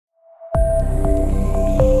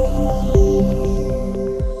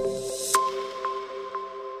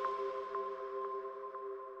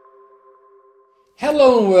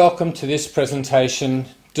Hello and welcome to this presentation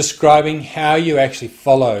describing how you actually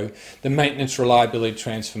follow the maintenance reliability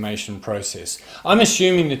transformation process. I'm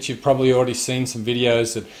assuming that you've probably already seen some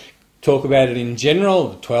videos that talk about it in general,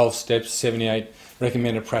 the 12 steps, 78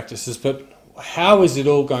 recommended practices, but how is it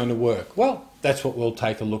all going to work? Well, that's what we'll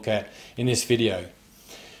take a look at in this video.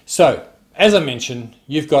 So, as I mentioned,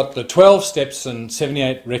 you've got the 12 steps and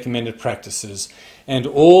 78 recommended practices and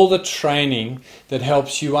all the training that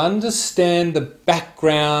helps you understand the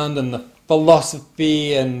background and the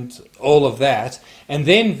philosophy and all of that, and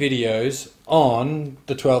then videos on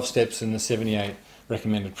the 12 steps and the 78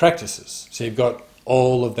 recommended practices. So you've got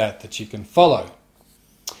all of that you can follow.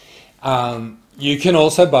 You can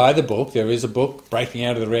also buy the book. There is a book, Breaking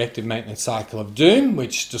Out of the Reactive Maintenance Cycle of Doom,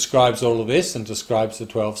 which describes all of this and describes the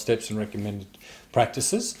 12 steps and recommended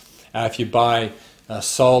practices. If you buy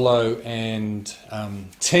solo and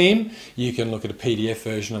team, you can look at a PDF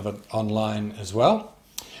version of it online as well.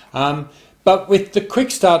 But with the quick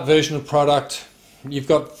start version of product, you've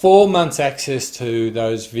got 4 months access to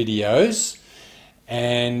those videos,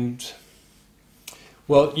 and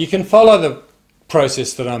well, you can follow the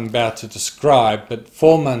process that I'm about to describe, but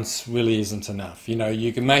 4 months really isn't enough. You know,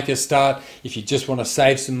 you can make a start if you just want to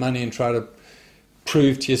save some money and try to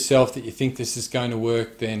prove to yourself that you think this is going to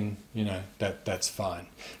work, then you know that's fine.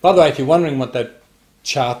 By the way, if you're wondering what that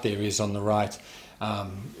chart there is on the right,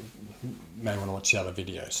 you may want to watch the other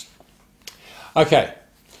videos. Okay,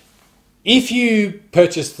 if you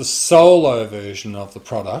purchase the solo version of the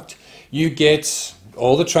product, you get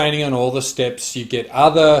all the training on all the steps, you get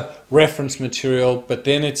other reference material, but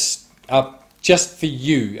then it's up just for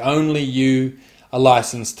you. Only you are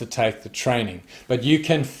licensed to take the training. But you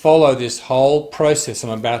can follow this whole process I'm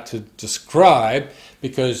about to describe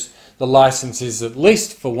because the license is at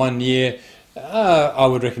least for 1 year. I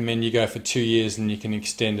would recommend you go for 2 years and you can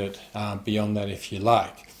extend it beyond that if you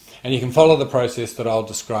like. And you can follow the process that I'll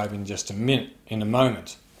describe in just in a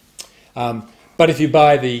moment. But if you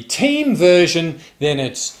buy the team version, then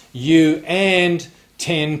it's you and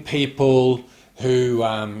 10 people who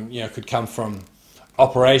could come from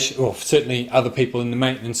operation, or certainly other people in the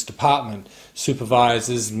maintenance department,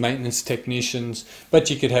 supervisors, maintenance technicians, but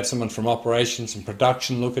you could have someone from operations and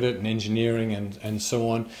production look at it, and engineering and so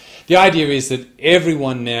on. The idea is that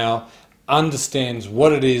everyone now understands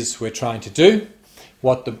what it is we're trying to do,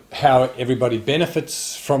 how everybody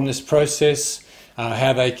benefits from this process,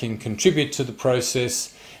 how they can contribute to the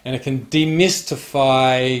process, and it can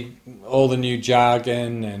demystify all the new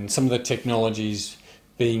jargon and some of the technologies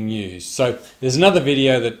being used. So there's another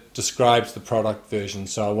video that describes the product version,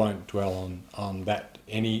 so I won't dwell on that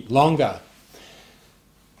any longer.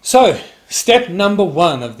 So step number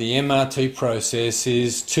 1 of the MRT process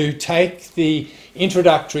is to take the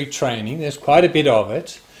introductory training. There's quite a bit of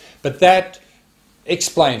it, but that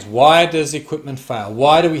explains why does equipment fail,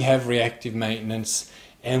 why do we have reactive maintenance,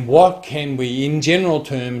 and what can we in general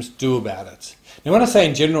terms do about it. Now when I say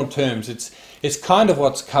in general terms, it's kind of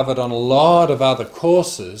what's covered on a lot of other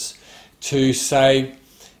courses to say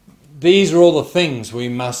these are all the things we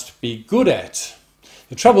must be good at.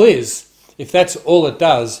 The trouble is, if that's all it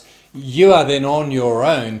does, you are then on your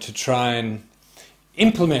own to try and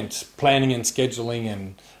implement planning and scheduling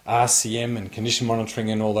and RCM and condition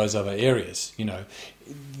monitoring and all those other areas. You know,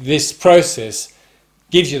 this process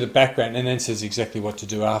gives you the background and then says exactly what to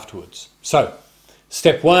do afterwards. So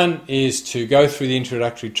step 1 is to go through the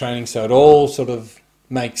introductory training so it all sort of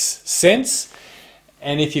makes sense.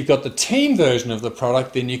 And if you've got the team version of the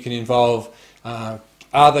product, then you can involve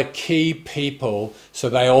other key people so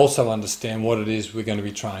they also understand what it is we're going to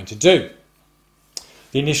be trying to do.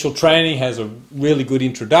 The initial training has a really good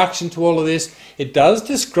introduction to all of this. It does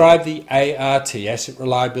describe the ART, Asset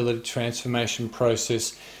Reliability Transformation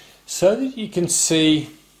process, so that you can see,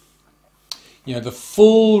 you know, the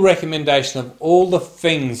full recommendation of all the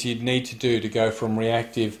things you'd need to do to go from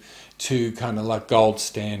reactive to kind of like gold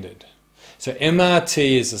standard. So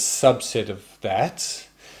MRT is a subset of that.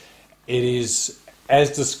 It is,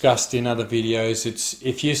 as discussed in other videos, it's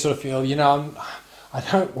if you sort of feel, you know, I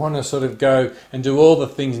don't want to sort of go and do all the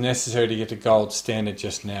things necessary to get to gold standard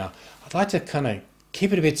just now. I'd like to kind of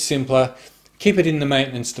keep it a bit simpler, keep it in the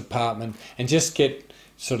maintenance department, and just get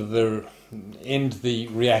sort of the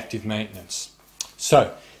reactive maintenance.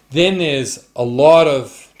 So then there's a lot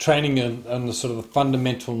of training on the sort of the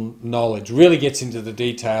fundamental knowledge, really gets into the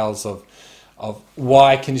details of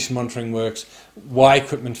why condition monitoring works, why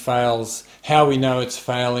equipment fails, how we know it's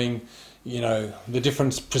failing, you know, the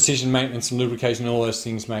difference precision maintenance and lubrication and all those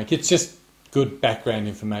things make. It's just good background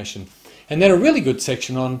information. And then a really good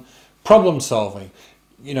section on problem solving.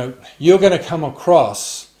 You know, you're going to come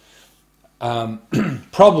across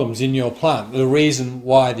problems in your plant, the reason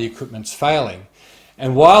why the equipment's failing.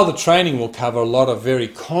 And while the training will cover a lot of very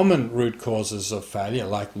common root causes of failure,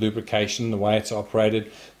 like lubrication, the way it's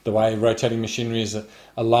operated, the way rotating machinery is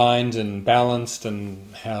aligned and balanced,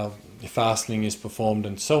 and how fastening is performed,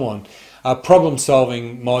 and so on, a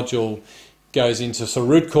problem-solving module goes into sort of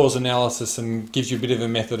root cause analysis and gives you a bit of a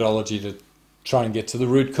methodology to try and get to the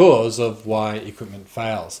root cause of why equipment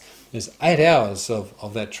fails. There's 8 hours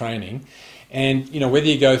of that training, and whether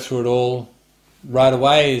you go through it all right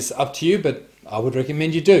away is up to you, but I would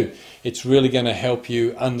recommend you do. It's really going to help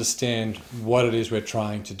you understand what it is we're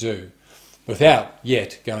trying to do without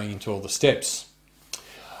yet going into all the steps.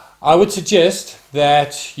 I would suggest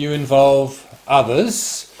that you involve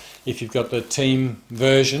others, if you've got the team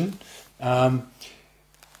version, for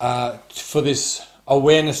this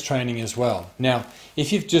awareness training as well. Now,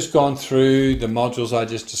 if you've just gone through the modules I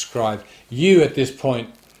just described, you at this point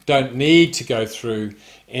don't need to go through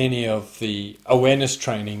any of the awareness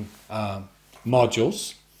training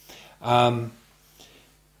modules,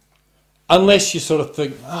 unless you sort of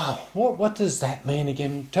think, oh, what does that mean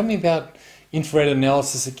again? Tell me about infrared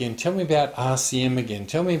analysis again. Tell me about RCM again.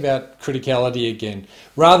 Tell me about criticality again.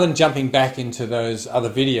 Rather than jumping back into those other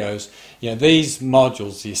videos, these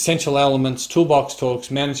modules, the essential elements, toolbox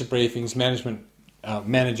talks, manager briefings,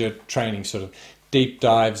 manager training, sort of deep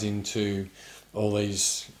dives into all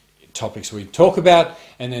these topics we talk about,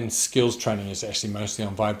 and then skills training is actually mostly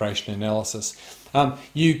on vibration analysis.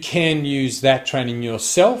 You can use that training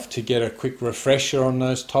yourself to get a quick refresher on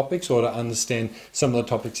those topics or to understand some of the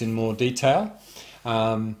topics in more detail.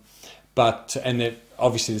 Obviously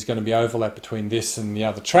there's going to be overlap between this and the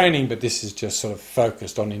other training, but this is just sort of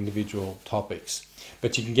focused on individual topics.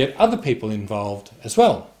 But you can get other people involved as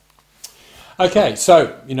well. Okay,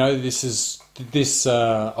 so this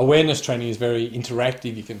awareness training is very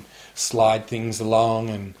interactive. You can slide things along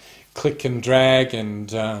and click and drag,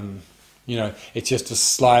 and it's just a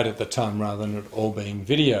slide at the time rather than it all being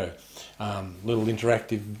video. Little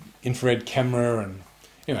interactive infrared camera and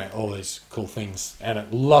all these cool things, and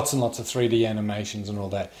lots and lots of 3D animations and all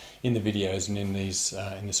that in the videos and in these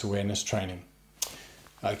in this awareness training.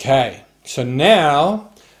 Okay, so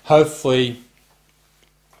now hopefully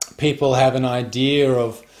people have an idea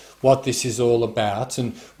of what this is all about,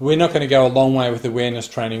 and we're not going to go a long way with awareness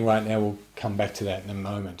training right now. We'll come back to that in a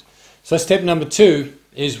moment. So step number 2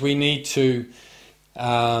 is we need to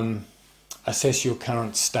assess your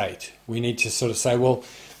current state. We need to sort of say, well,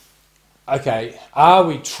 okay, are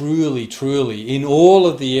we truly in all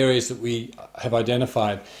of the areas that we have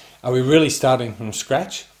identified, are we really starting from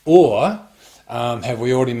scratch, or have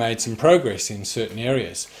we already made some progress in certain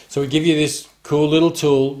areas? So we give you this cool little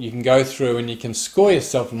tool you can go through, and you can score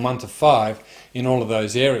yourself from 1 to 5 in all of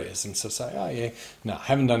those areas, and so say, oh yeah, no, I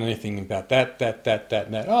haven't done anything about that,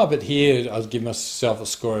 and that. Oh, but here I'll give myself a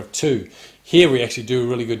score of 2. Here we actually do a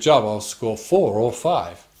really good job. I'll score 4 or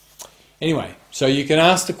 5. Anyway, so you can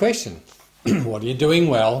ask the question, what are you doing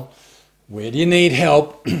well? Where do you need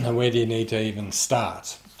help? And where do you need to even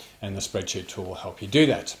start? And the spreadsheet tool will help you do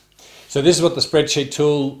that. So this is what the spreadsheet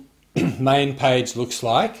tool main page looks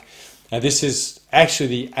like. Now this is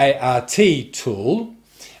actually the ART tool,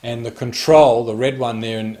 and the control, the red one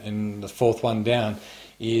there and the 4th one down,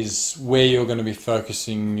 is where you're going to be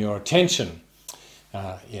focusing your attention,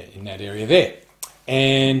 in that area there.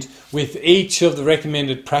 And with each of the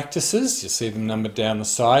recommended practices, you see them numbered down the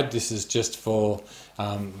side. This is just for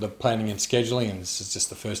the planning and scheduling, and this is just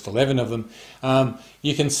the first 11 of them.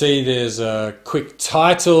 You can see there's a quick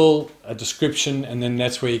title, a description, and then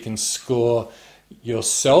that's where you can score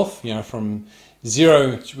yourself, from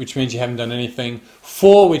 0, which means you haven't done anything,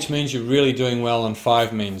 4, which means you're really doing well, and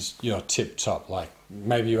 5 means you're tip top, like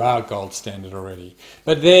maybe you are gold standard already.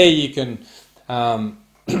 But there you can,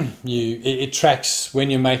 it tracks when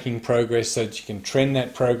you're making progress so that you can trend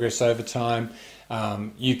that progress over time.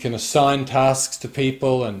 You can assign tasks to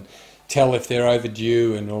people and tell if they're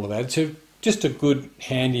overdue and all of that. It's just a good,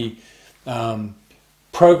 handy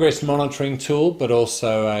progress monitoring tool, but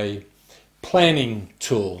also a planning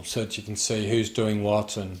tool so that you can see who's doing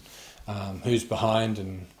what and who's behind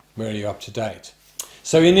and where are you up to date.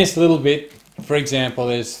 So in this little bit, for example,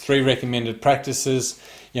 there's 3 recommended practices.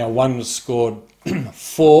 One was scored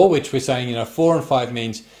 4, which we're saying, 4 and 5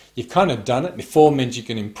 means you've kind of done it. 4 means you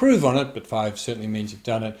can improve on it, but 5 certainly means you've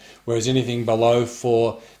done it. Whereas anything below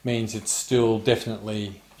 4 means it's still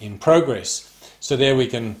definitely in progress. So there we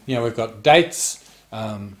can, we've got dates.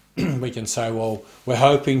 We can say, well, we're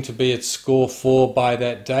hoping to be at score 4 by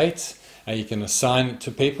that date. You can assign it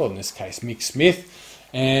to people, in this case Mick Smith,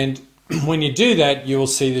 and when you do that you will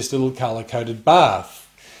see this little colour-coded bar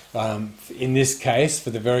In this case, for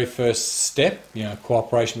the very first step,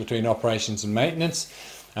 cooperation between operations and maintenance,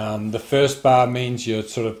 the first bar means you're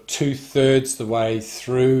sort of 2/3 the way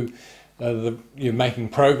through, you're making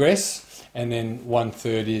progress, and then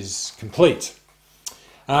 1/3 is complete.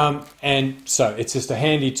 And so it's just a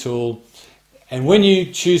handy tool. And when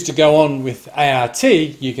you choose to go on with ART,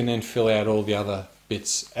 you can then fill out all the other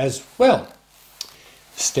bits as well.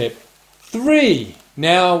 Step 3.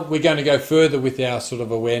 Now we're going to go further with our sort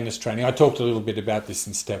of awareness training. I talked a little bit about this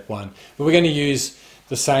in step 1, but we're going to use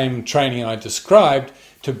the same training I described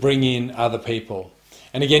to bring in other people.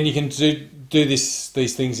 And again, you can do these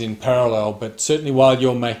things in parallel, but certainly while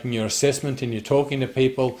you're making your assessment and you're talking to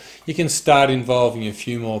people, you can start involving a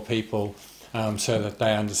few more people so that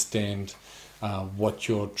they understand what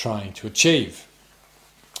you're trying to achieve.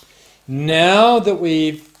 Now that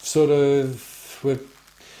we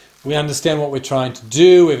understand what we're trying to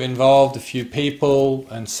do, we've involved a few people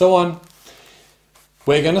and so on,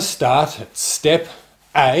 we're going to start at step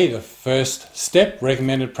A, the first step,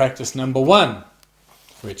 recommended practice number 1,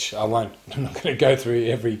 which I'm not going to go through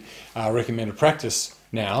every recommended practice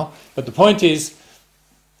now, but the point is,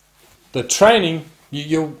 the training,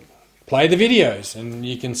 you'll play the videos and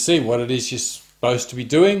you can see what it is you're supposed to be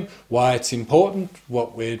doing, why it's important,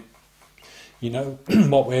 what we're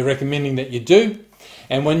recommending that you do.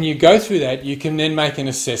 And when you go through that, you can then make an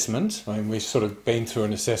assessment. I mean, we've sort of been through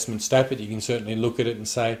an assessment step, but you can certainly look at it and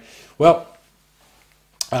say, well,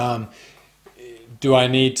 do I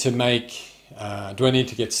need to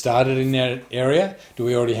get started in that area? Do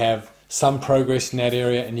we already have some progress in that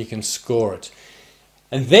area? And you can score it.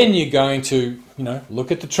 And then you're going to,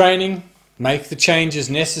 look at the training, make the changes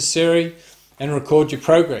necessary, and record your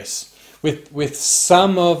progress. With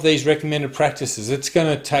some of these recommended practices, it's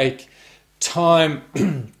going to take time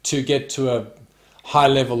to get to a high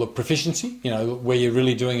level of proficiency, where you're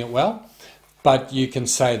really doing it well. But you can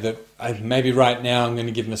say that maybe right now I'm going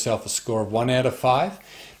to give myself a score of 1 out of 5.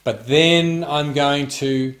 But then I'm going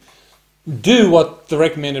to do what the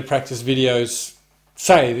recommended practice videos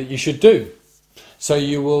say that you should do. So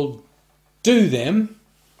you will do them.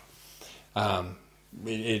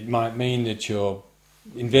 It might mean that you're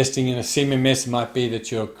investing in a CMMS, it might be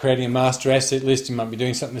that you're creating a master asset list, you might be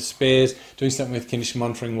doing something with spares, doing something with condition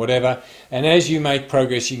monitoring, whatever. And as you make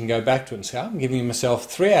progress, you can go back to it and say, I'm giving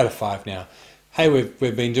myself 3 out of 5 now. Hey, we've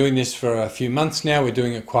been doing this for a few months now, we're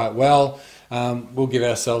doing it quite well. We'll give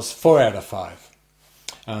ourselves 4 out of 5.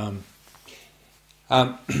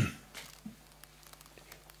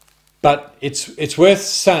 But it's worth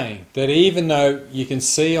saying that even though you can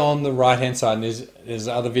see on the right hand side, and there's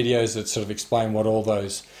other videos that sort of explain what all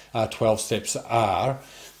those 12 steps are,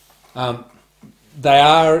 they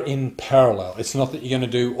are in parallel. It's not that you're going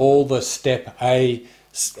to do all the step A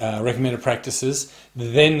recommended practices,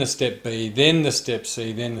 then the step B, then the step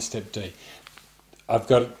C, then the step D. I've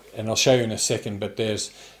got, and I'll show you in a second, but there's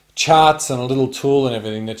charts and a little tool and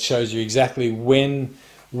everything that shows you exactly when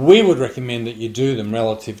we would recommend that you do them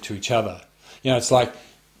relative to each other. It's like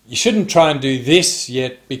you shouldn't try and do this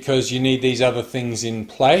yet because you need these other things in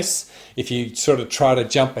place. If you sort of try to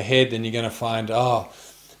jump ahead, then you're going to find,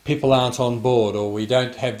 people aren't on board, or we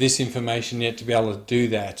don't have this information yet to be able to do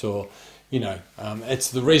that, or,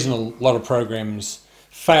 it's the reason a lot of programs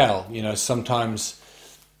fail. Sometimes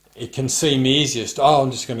it can seem easiest,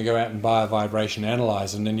 I'm just going to go out and buy a vibration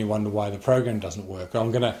analyzer, and then you wonder why the program doesn't work.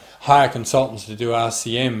 I'm going to hire consultants to do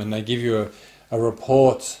RCM, and they give you a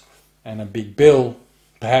report and a big bill,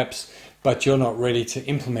 perhaps, but you're not ready to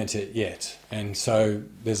implement it yet. And so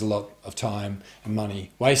there's a lot of time and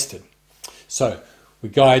money wasted. So we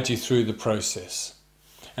guide you through the process.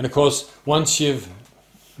 And of course, once you've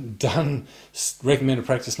done recommended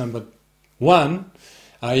practice number 1,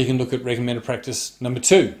 you can look at recommended practice number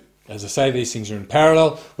 2. As I say, these things are in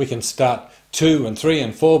parallel. We can start 2 and 3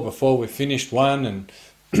 and 4 before we've finished 1, and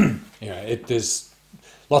there's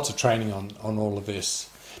lots of training on all of this.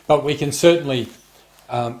 But we can certainly,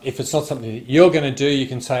 if it's not something that you're going to do, you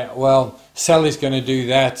can say, well, Sally's going to do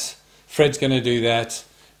that, Fred's going to do that,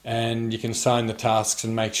 and you can assign the tasks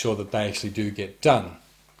and make sure that they actually do get done.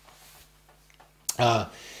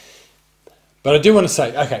 But I do want to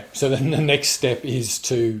say, okay, so then the next step is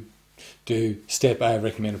to do step A,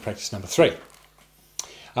 recommended practice number 3.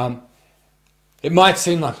 It might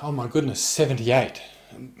seem like, oh my goodness, 78.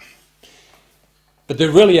 But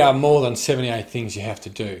there really are more than 78 things you have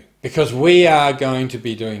to do, because we are going to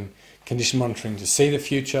be doing condition monitoring to see the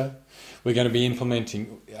future. We're going to be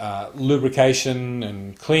implementing lubrication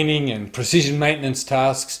and cleaning and precision maintenance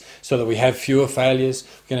tasks so that we have fewer failures.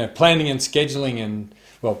 We're going to have planning and scheduling,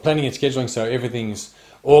 so everything's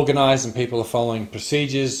organised and people are following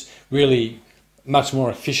procedures, really much more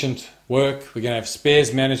efficient work. We're going to have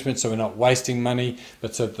spares management, so we're not wasting money,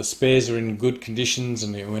 but so the spares are in good conditions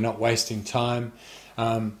and we're not wasting time.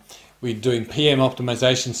 We're doing PM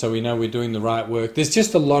optimization, so we know we're doing the right work. There's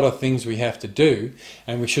just a lot of things we have to do,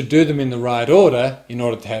 and we should do them in the right order in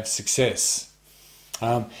order to have success.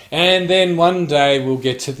 And then one day we'll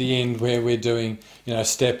get to the end where we're doing,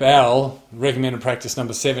 step L, recommended practice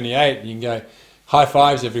number 78. And you can go, high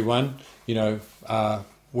fives everyone,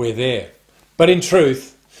 we're there. But in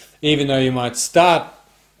truth, even though you might start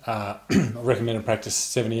recommended practice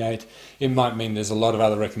 78, it might mean there's a lot of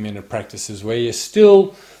other recommended practices where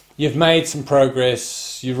you've made some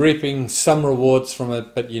progress, you're reaping some rewards from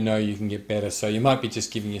it, but you can get better. So you might be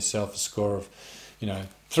just giving yourself a score of,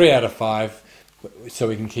 3 out of 5, so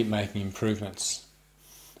we can keep making improvements.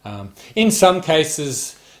 In some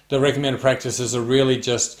cases, the recommended practices are really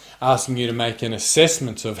just asking you to make an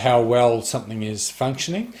assessment of how well something is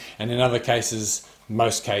functioning, and in other cases,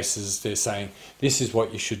 most cases, they're saying, this is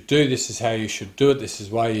what you should do, this is how you should do it, this is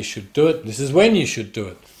why you should do it, this is when you should do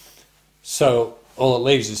it. So all it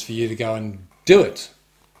leaves is for you to go and do it.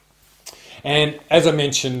 And as I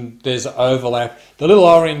mentioned, there's overlap. The little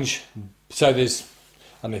orange, so there's,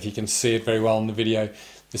 I don't know if you can see it very well in the video,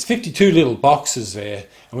 there's 52 little boxes there,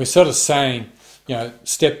 and we're sort of saying,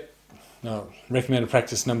 recommended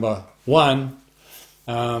practice number 1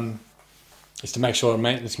 is to make sure a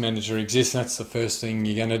maintenance manager exists, and that's the first thing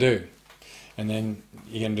you're going to do. And then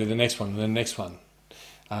you're going to do the next one, and the next one.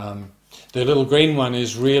 The little green one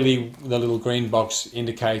is really, the little green box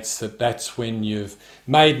indicates that that's when you've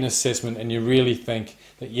made an assessment and you really think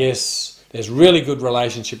that yes, there's really good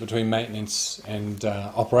relationship between maintenance and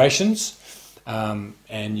operations, and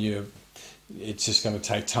it's just going to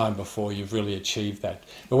take time before you've really achieved that.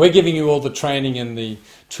 But we're giving you all the training and the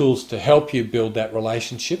tools to help you build that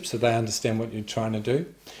relationship so they understand what you're trying to do.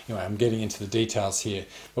 Anyway, I'm getting into the details here.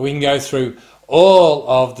 But we can go through all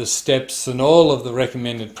of the steps and all of the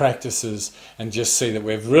recommended practices and just see that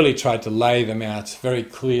we've really tried to lay them out very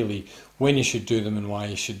clearly when you should do them and why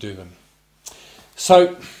you should do them.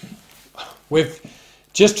 So we've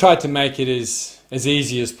just tried to make it as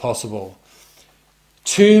easy as possible.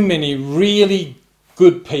 Too many really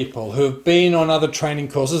good people who have been on other training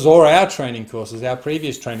courses or our training courses, our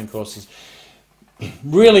previous training courses,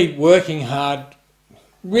 really working hard,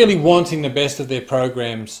 really wanting the best of their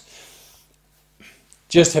programs,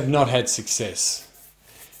 just have not had success.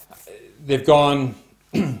 They've gone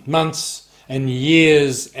months and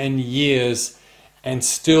years and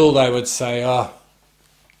still they would say,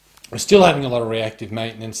 we're still having a lot of reactive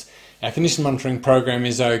maintenance. Our condition monitoring program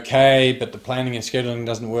is okay, but the planning and scheduling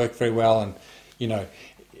doesn't work very well, and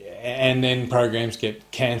and then programs get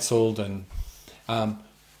cancelled. And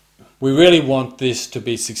we really want this to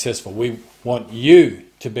be successful. We want you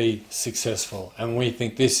to be successful, and we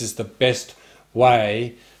think this is the best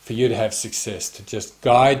way for you to have success, to just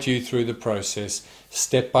guide you through the process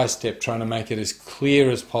step by step, trying to make it as clear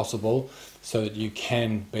as possible so that you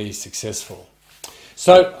can be successful.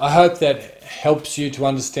 So I hope that helps you to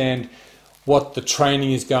understand what the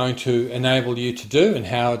training is going to enable you to do and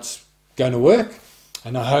how it's going to work.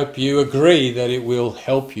 And I hope you agree that it will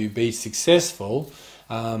help you be successful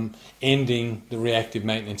ending the reactive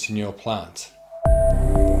maintenance in your plant.